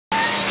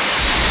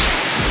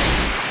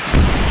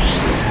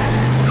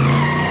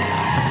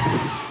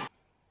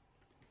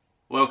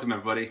Welcome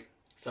everybody.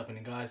 What's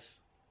happening, guys?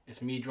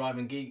 It's me,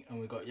 Driving Geek, and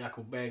we've got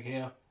Yakub Beg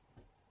here,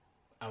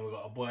 and we've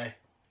got a boy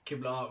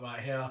Kibla Art right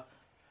here.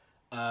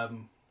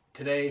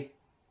 Today,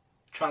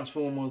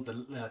 Transformers,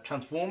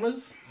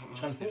 Transformers,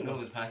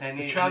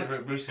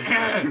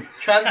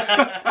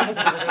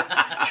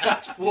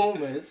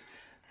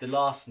 The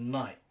Last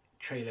Night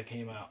trailer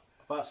came out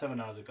about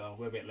 7 hours ago.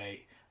 We're a bit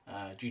late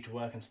due to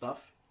work and stuff,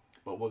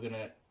 but we're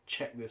gonna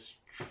check this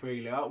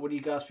trailer out. What do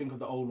you guys think of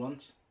the old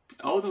ones?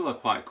 All of them are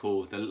quite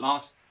cool. The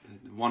last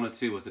one or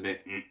two was a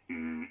bit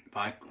but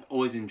I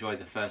always enjoyed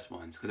the first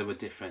ones because they were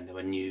different, they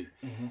were new.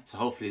 So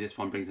hopefully this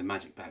one brings the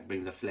magic back,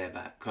 brings the flair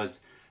back, because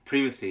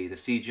previously the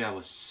CGI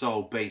was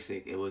so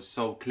basic, it was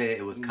so clear,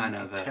 it was kind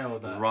of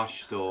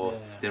rushed, or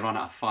they run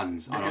out of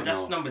funds. Because I don't know.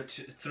 That's number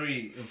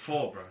 3 and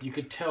 4, bro. You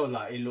could tell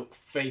like it looked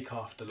fake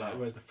after, like,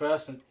 whereas the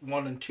first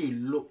 1 and 2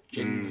 looked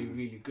genuinely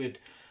really good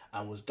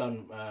and was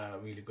done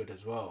really good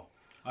as well.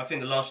 I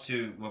think the last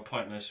 2 were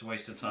pointless,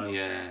 waste of time.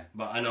 Yeah.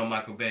 But I know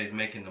Michael Bay is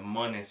making the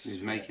money.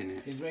 He's making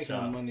it. He's making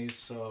the money,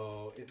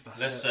 so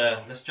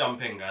let's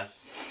jump in, guys.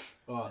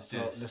 Alright,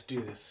 let's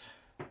do this.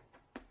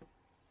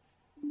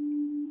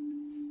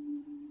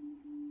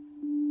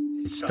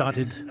 It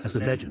started as a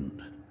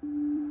legend,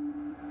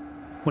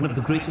 one of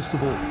the greatest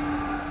of all.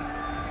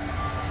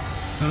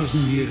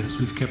 1,000 years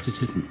we've kept it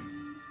hidden,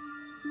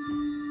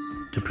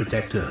 to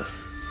protect Earth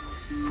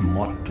from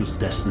what was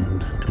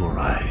destined to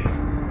arrive.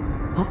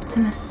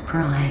 Optimus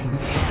Prime,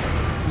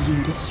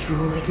 you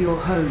destroyed your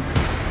home.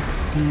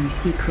 Do you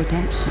seek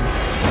redemption?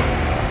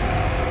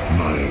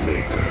 My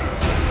maker,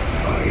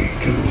 I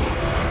do.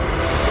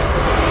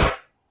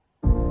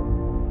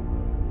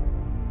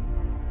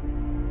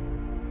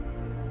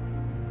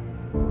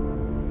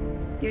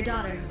 Your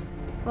daughter,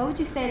 what would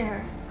you say to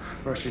her?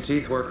 Brush your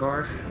teeth, work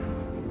hard.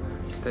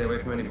 Stay away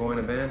from any boy in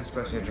a band,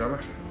 especially a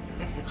drummer.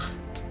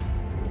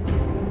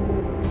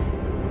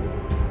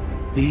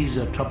 These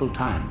are troubled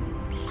times.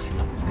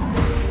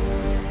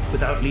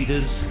 Without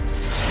leaders,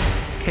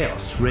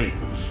 chaos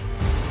reigns.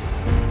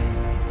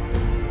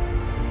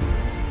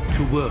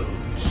 2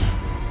 worlds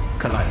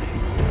colliding.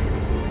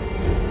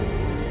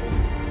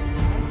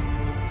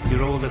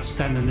 You're all that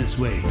stand in its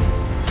way.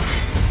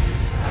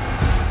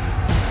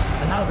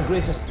 And now the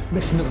greatest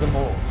mission of them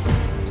all,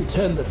 to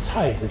turn the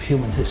tide of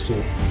human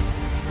history.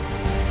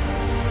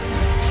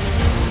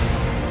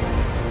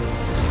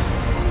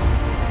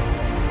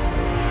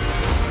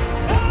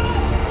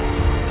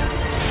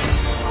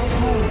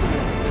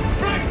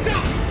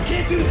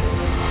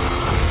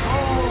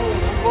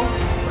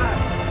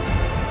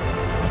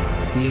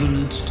 The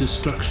imminent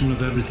destruction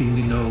of everything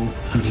we know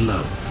and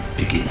love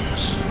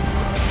begins.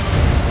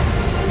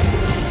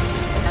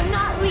 I'm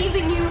not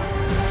leaving you.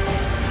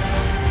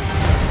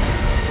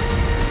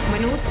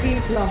 When all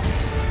seems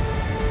lost,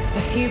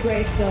 a few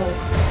brave souls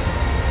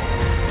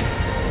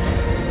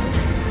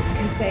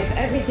can save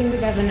everything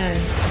we've ever known.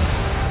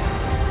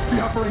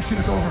 The operation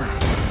is over.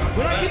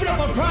 We're not giving up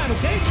on Prime,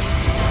 okay?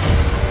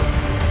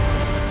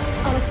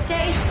 I want to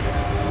stay,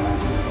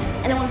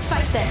 and I want to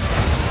fight them.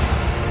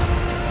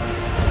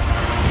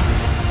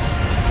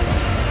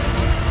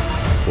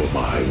 For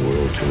my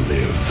world to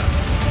live,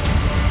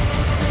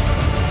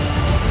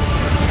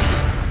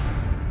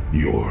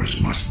 yours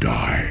must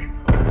die.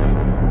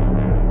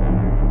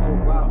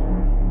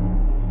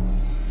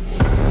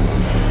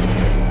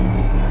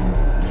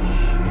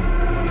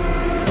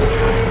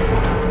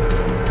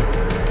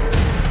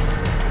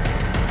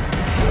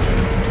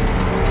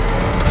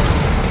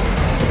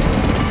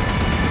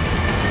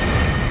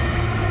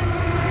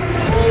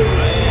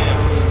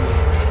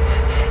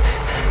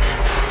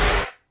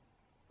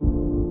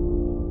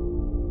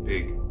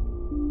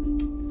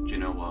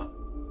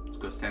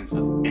 Sense of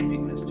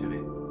epicness to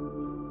it.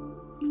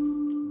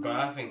 But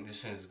I think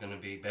this is going to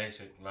be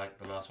basic like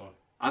the last one.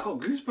 I got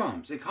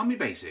goosebumps. It can't be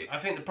basic. I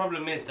think the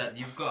problem is that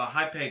you've got a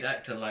high-paid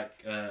actor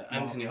like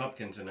Anthony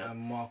Hopkins in it,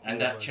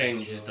 and that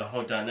changes the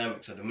whole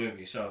dynamics of the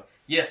movie. So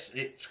yes,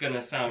 it's going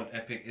to sound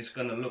epic. It's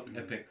going to look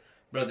epic.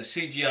 Bro, the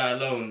CGI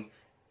alone,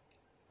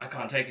 I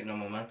can't take it no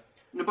more, man.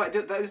 No, but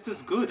that is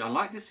just good. I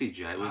like the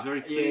CGI. It was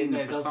very clean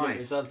and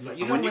precise.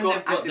 You know when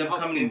they've got them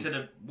coming into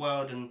the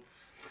world and...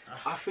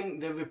 I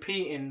think they're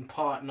repeating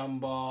part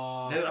number...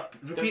 They're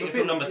repeating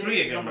from number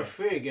 3 again. Number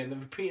 3 again. They're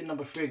repeating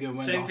number 3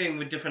 again. Same thing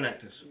with different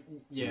actors.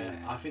 Yeah,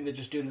 I think they're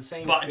just doing the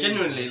same But thing.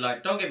 genuinely,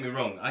 like, don't get me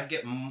wrong, I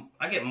get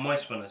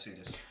moist when I see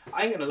this.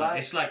 I ain't gonna lie,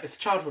 it's like... It's a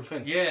childhood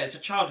thing. Yeah, it's a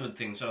childhood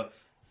thing, so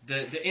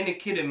the inner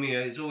kid in me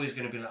is always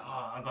going to be like,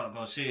 oh, I gotta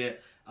go see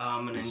it,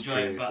 and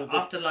enjoy it. But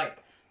after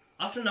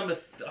number,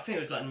 I think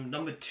it was like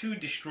number 2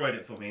 destroyed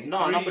it for me.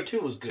 No, number 2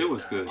 was good. 2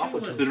 was good. I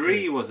thought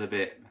 3 was a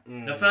bit...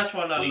 The first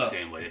one I loved. What are you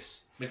saying with this?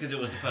 Because it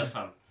was the first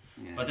time.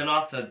 But then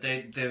after,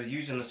 they're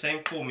using the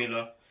same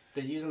formula.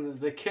 They're killing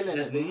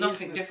There's it. They're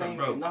nothing different,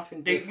 bro.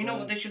 Nothing different. You know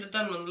what they should have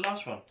done on the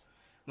last one?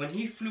 When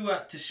he flew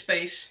out to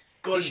space,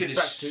 Gone he should have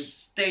back to-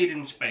 stayed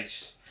in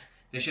space.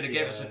 They should have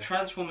gave us a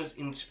Transformers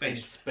in space.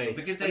 In space.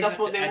 Because they And that's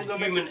have what to they add were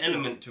human meant to do.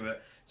 element to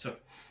it, so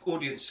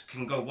audience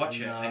can go watch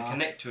it and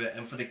connect to it,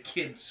 and for the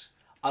kids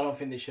I don't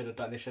think they should have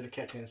done. They should have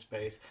kept it in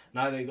space.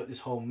 Now they got this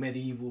whole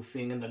medieval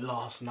thing and the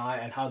last night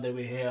and how they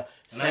were here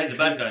now he's a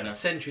bad guy now.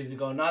 Centuries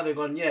ago. Now they've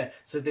gone, yeah.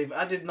 So they've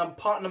added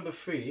part number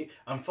 3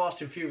 and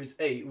Fast and Furious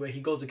 8 where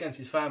he goes against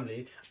his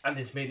family and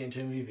it's made it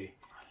into a movie.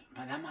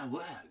 But that might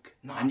work.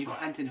 No, and you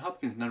got Anthony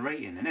Hopkins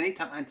narrating, and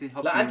anytime Anthony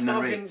Hopkins like Anthony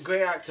narrates, Hopkins,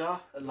 great actor,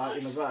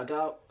 like without a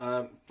doubt.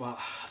 But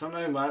I don't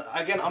know, man.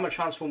 Again, I'm a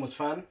Transformers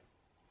fan.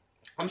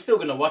 I'm still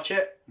gonna watch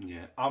it.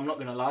 Yeah. I'm not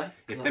gonna lie.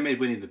 If they made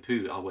Winnie the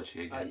Pooh, I'll watch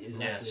it again.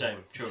 Exactly. Yeah, same.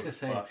 True. It's the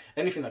same. But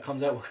anything that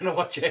comes out, we're gonna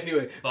watch it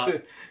anyway.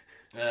 But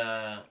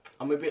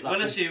I'm a bit like.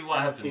 We'll see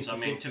what happens. 50-50. I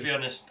mean, to be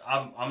honest,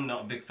 I'm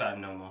not a big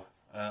fan no more.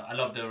 I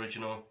love the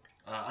original.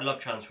 I love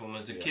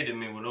Transformers. The kid in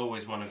me will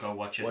always want to go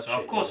watch it. So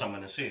of course I'm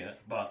going to see it,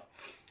 but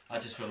I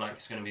just feel like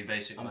it's going to be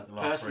basic like the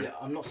last 3.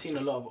 I'm not seeing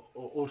a lot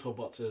of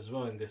Autobots as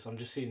well in this. I'm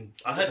just seeing.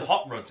 I heard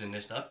Hot Rod's in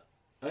this though.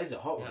 Oh, is it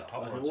Hot Rod? Yeah,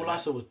 Hot Rod's all I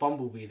saw was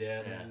Bumblebee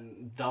there,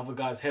 and the other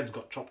guy's heads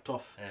got chopped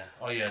off. Yeah.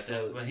 Oh yeah.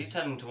 So, well, he's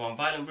turning into one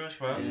violent Bruce,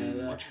 bro.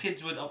 Yeah. Watch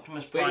kids with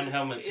Optimus Prime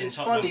helmets. It's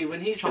funny when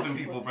he's chopping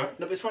people, bro.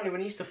 No, but it's funny when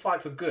he used to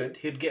fight for good,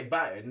 he'd get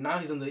battered. Now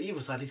he's on the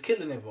evil side. He's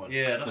killing everyone.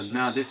 Yeah. But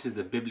now this is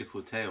the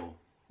biblical tale.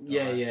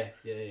 Yeah.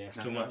 It's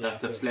too much. That's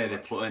the flair they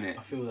put in it.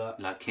 I feel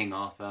that. Like King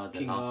Arthur, the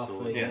Last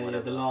Sword,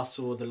 the Last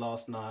Sword, the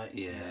Last Night.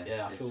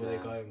 Yeah. I feel where they're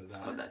going with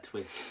that. Got that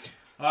twist.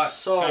 Alright,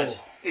 so guys,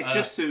 it's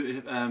just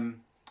to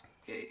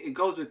it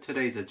goes with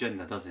today's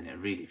agenda, doesn't it?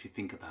 Really, if you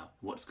think about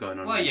what's going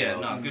on. Well, yeah,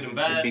 no, good and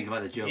bad. If you think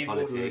about the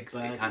geopolitics,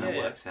 it kind of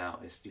works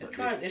out. You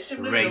got this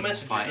race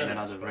fighting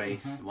another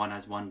race. One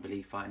has one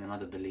belief fighting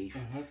another belief,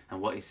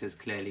 and what he says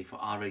clearly: for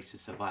our race to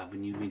survive,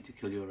 when you need to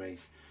kill your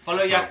race.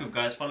 Follow Yakub,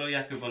 guys. Follow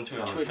Yakub on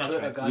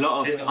Twitter. A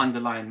lot of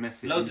underlying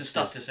messages. Loads of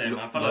stuff to say,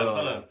 man.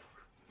 Follow.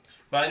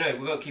 But anyway,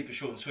 we've got to keep it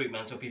short and sweet,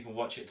 man, so people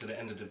watch it to the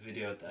end of the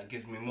video. That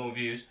gives me more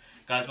views.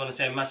 Guys, want to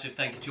say a massive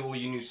thank you to all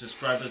you new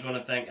subscribers. Want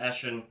to thank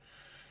Ash and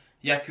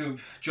Yakub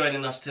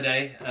joining us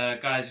today.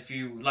 Guys, if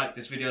you like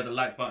this video, the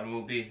like button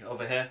will be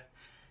over here.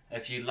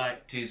 If you'd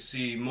like to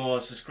see more,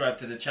 subscribe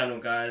to the channel,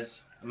 guys.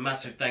 A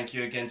massive thank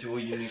you again to all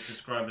you new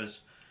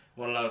subscribers.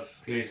 One love.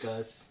 Peace,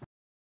 guys.